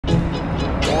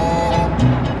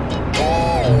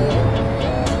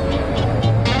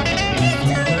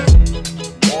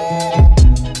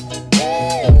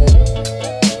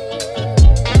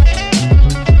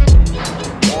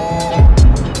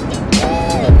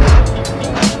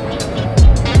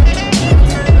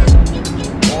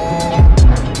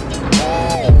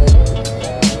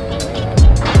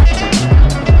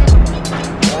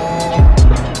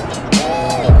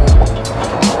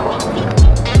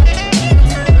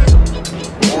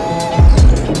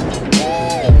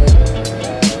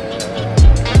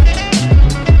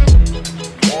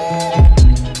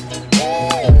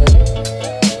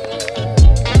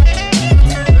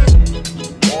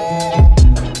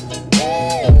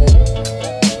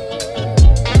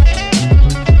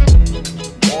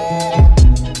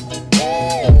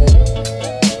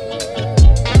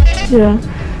Yeah.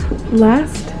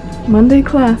 Last Monday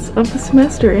class of the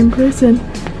semester in person.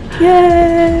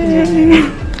 Yay!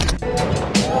 Yeah.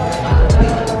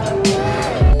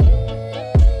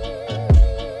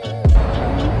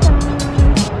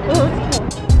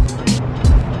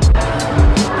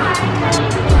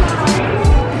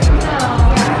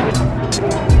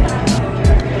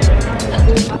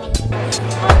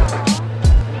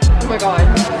 Oh my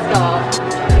god, stop.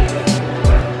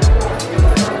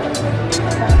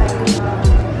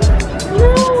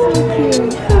 So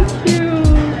cute, so cute.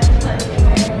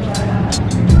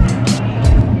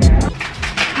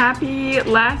 Happy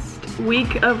last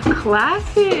week of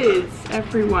classes,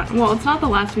 everyone. Well, it's not the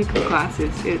last week of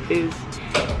classes. It is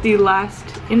the last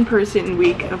in-person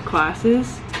week of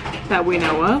classes that we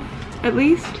know of, at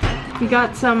least. We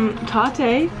got some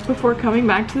tatte before coming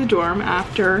back to the dorm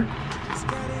after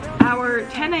our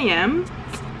 10 a.m.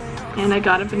 and I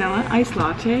got a vanilla iced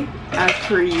latte as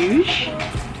per usual.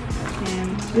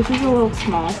 And this is a little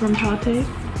small from tatte,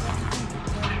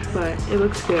 but it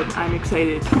looks good. I'm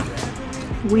excited.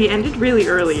 We ended really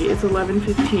early. It's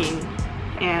 11:15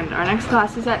 and our next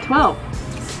class is at 12.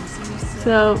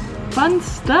 So fun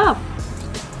stuff.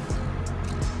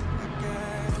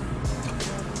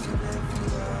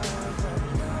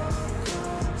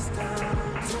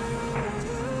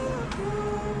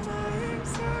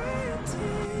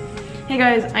 Hey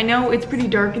guys, I know it's pretty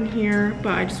dark in here,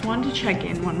 but I just wanted to check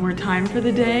in one more time for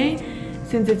the day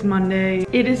since it's Monday.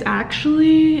 It is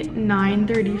actually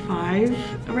 9:35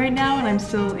 right now and I'm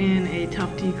still in a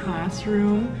Tufty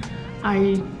classroom.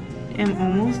 I am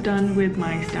almost done with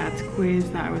my stats quiz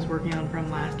that I was working on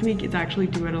from last week. It's actually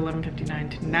due at 11:59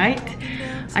 tonight.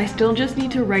 I still just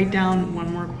need to write down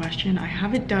one more question. I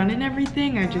have it done and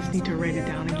everything, I just need to write it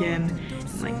down again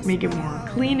and like make it more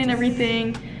clean and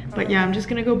everything. But yeah, I'm just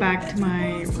gonna go back to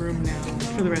my room now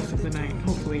for the rest of the night,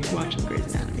 hopefully watching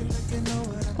Grey's Anatomy.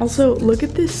 Also, look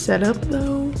at this setup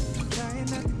though.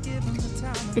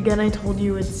 Again, I told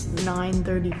you it's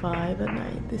 9:35 at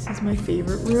night. This is my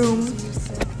favorite room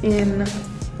in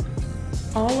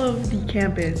all of the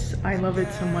campus. I love it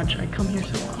so much. I come here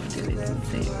so often, it's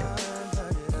insane.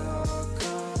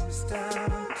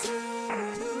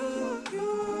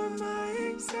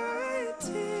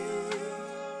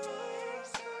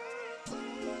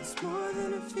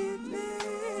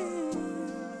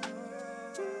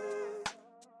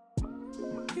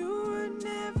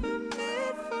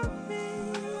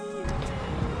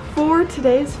 For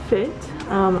today's fit,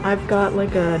 I've got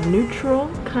like a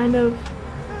neutral kind of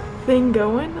thing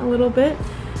going a little bit.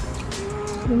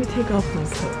 Let me take off my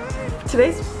coat.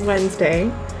 Today's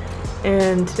Wednesday,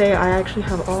 and today I actually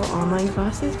have all online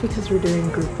classes because we're doing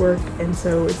group work, and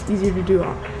so it's easier to do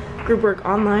group work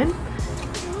online.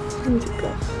 Let me take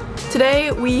off.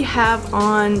 Today we have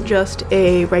on just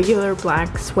a regular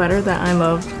black sweater that I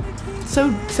love so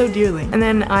dearly. And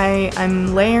then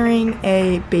I'm layering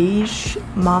a beige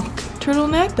mock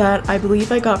turtleneck that I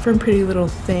believe I got from Pretty Little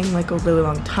Thing like a really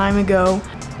long time ago.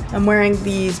 I'm wearing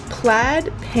these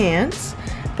plaid pants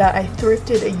that I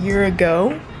thrifted a year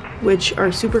ago, which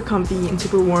are super comfy and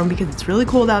super warm because it's really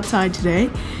cold outside today.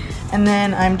 And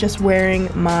then I'm just wearing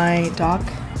my Doc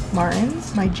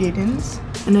Martens, my Jadens.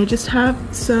 And I just have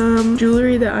some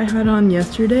jewelry that I had on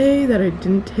yesterday that I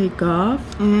didn't take off.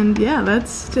 And yeah,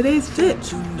 that's today's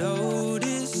fit.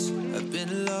 I've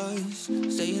been lost,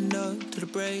 staying up to the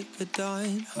break of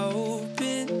dawn,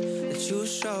 hoping that you'll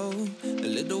show a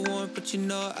little warmth, but you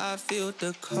know I feel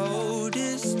the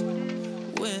coldest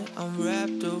when I'm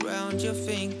wrapped around your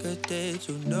finger. Did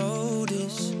you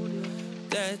notice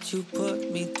that you put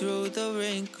me through the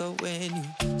wrinkle when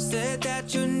you said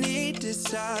that you needed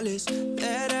solace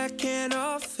that I can't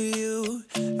offer you?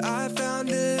 I found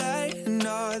a light in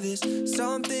all this,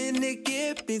 something to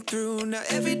get me through. Now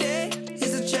every day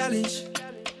is a challenge,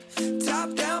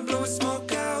 top down, blowing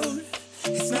smoke out.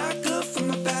 It's not good for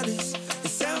my balance. It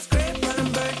sounds great, but I'm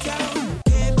burnt out.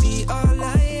 Can't be all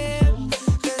I am,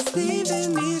 that's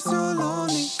leaving me so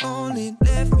lonely. Only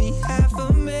left me half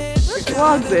a man.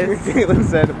 Vlog this.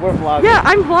 Listen, we're vlogging. Yeah,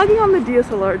 I'm vlogging on the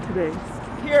DSLR today.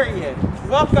 Period.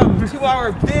 Welcome to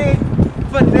our big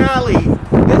finale.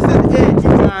 This is it, you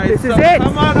guys. This is it.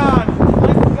 Come on.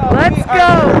 Let's go. Let's we go.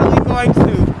 are literally going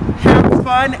to have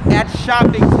fun at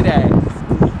shopping today.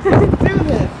 Let's do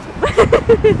this.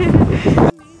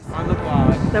 On the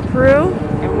vlog. The Peru.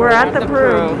 And We're at the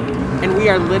Peru. And we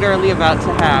are literally about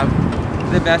to have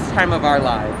the best time of our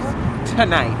lives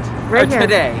tonight. Right or here.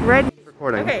 Today. Right.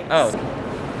 Recording. Okay. Oh.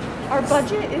 Our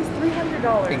budget is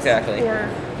 $300. Exactly. For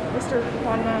Mr.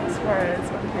 Juana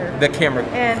Suarez over here. The camera.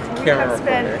 And we camera have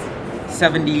spent recorder.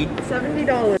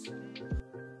 $70.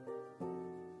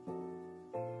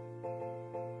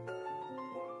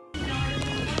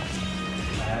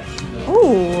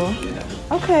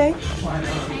 Okay.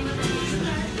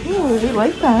 Ooh, we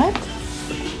like that.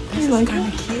 We like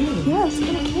Kind it. of cute. Yeah, it's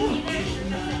kind of cute.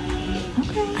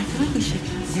 Okay. I feel like we should.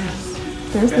 Yes.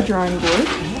 There's the drawing board.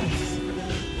 Yes.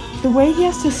 The way he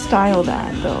has to style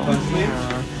that, though.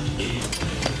 Yeah.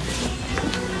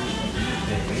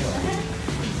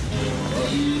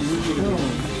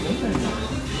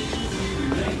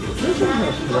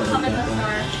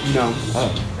 No. Oh.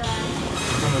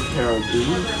 From a pair of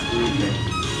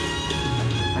boots.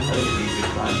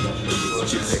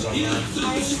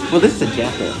 Well, this is a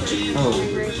jacket. Oh.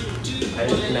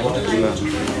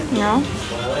 No?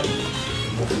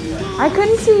 I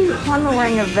couldn't see Juanma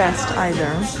wearing a vest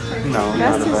either. No.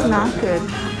 Vest is not good.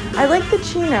 I like the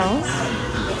chinos.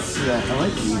 Yeah, I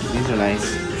like these. These are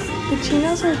nice. The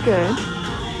chinos are good.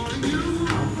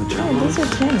 Oh, these are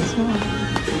tins. Wow.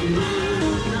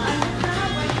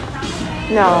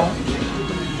 No.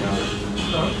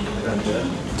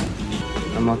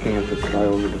 I'm looking at the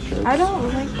style of the shirt. I don't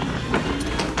like.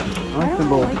 I like the don't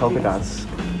little like polka these. dots.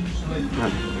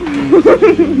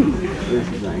 This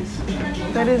is nice.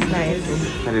 That is nice.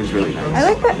 That is really nice. I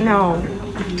like that. No.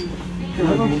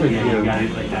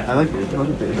 I like this. Look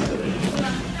at this.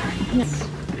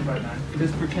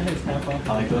 Just pretend it's half off.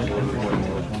 I like those.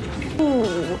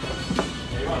 Ooh.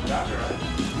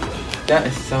 That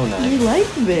is so nice. You like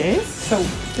this? So,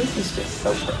 this is just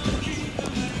so perfect.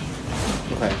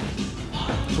 Okay.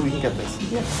 So we can get this.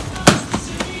 Yep.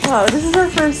 Wow, this is our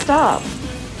first stop.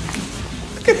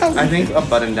 Look at how I think a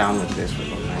button down with this would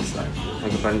look nice.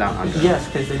 Like a button down under. Yes,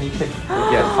 because then you could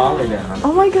get taller down.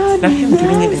 Oh my god, Not him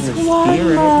getting it in yes, the Juanma.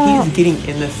 spirit. He's getting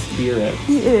in the spirit.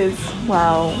 He is.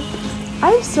 Wow.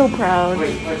 I'm so proud.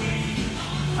 Wait.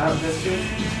 This is?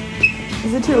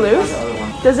 Is it too loose? The other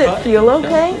one. Does it feel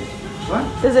okay? What?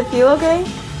 Does it feel okay?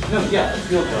 No, yeah, it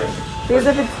feels right. Because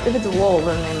if it's wool,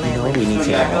 then they might No, like. we need So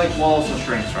to. yeah, I feel like wool also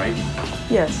shrinks, right?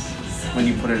 Yes. When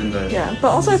you put it in the. Yeah, but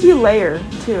also if you layer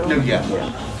too. No, yeah.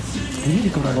 We need to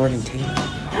go to Lord and Taylor.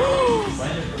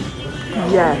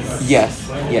 Yes.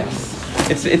 Yes.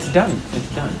 It's done. It's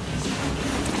done.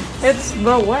 It's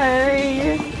the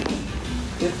way.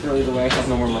 It's really the way. I have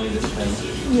no more money to spend.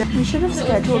 Yeah. We should have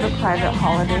scheduled a private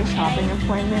holiday shopping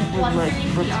appointment with like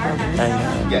Brooks Brothers. I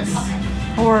know. Yes.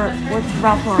 Or with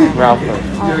Ralph Lauren. Ralph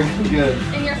Lauren. You're good.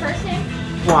 And your first name?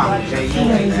 Juan.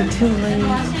 Is it too late?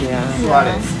 Yeah.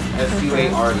 Suarez.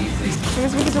 S-U-A-R-E-Z. I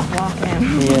guess we could just walk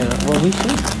in. Yeah. Well, we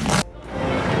should.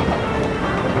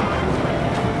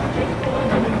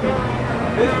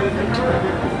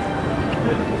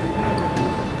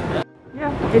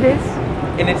 Yeah, it is.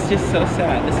 And it's just so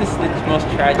sad. This is the most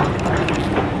tragic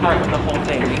part of the whole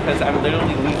thing because I'm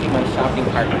literally losing my shopping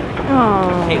partner.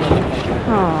 Oh. Caitlin.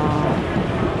 Oh.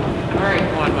 All right,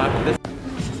 come on, Mom. This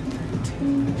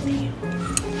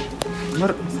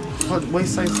What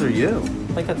waist size are you?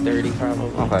 like a 30 probably.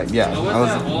 Okay, yeah.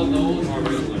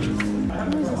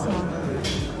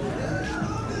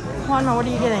 Juanma, what are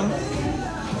you getting?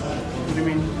 What do you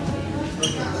mean?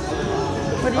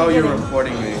 What are you Oh, you're getting?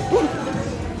 recording me.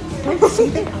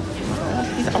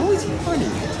 He's always funny.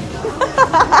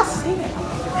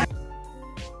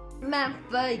 Meant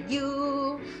for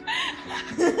you.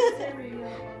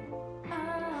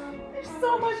 There's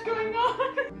so much going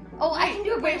on. Oh, I can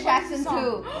do a British accent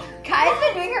too. Kai's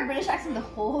been doing her British accent the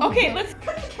whole. Okay, let's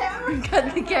cut the camera.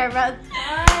 cut the camera.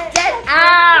 Get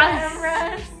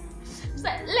ass. It's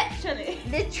like literally.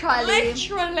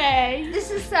 Literally. This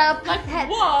is pathetic.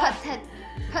 what?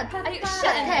 Pathetic. Are you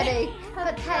shitting me?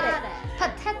 Pathetic.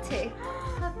 Pathetic.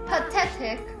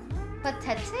 Pathetic.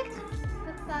 Pathetic.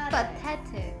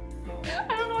 Pathetic.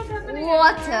 I don't know what's happening.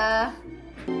 Water.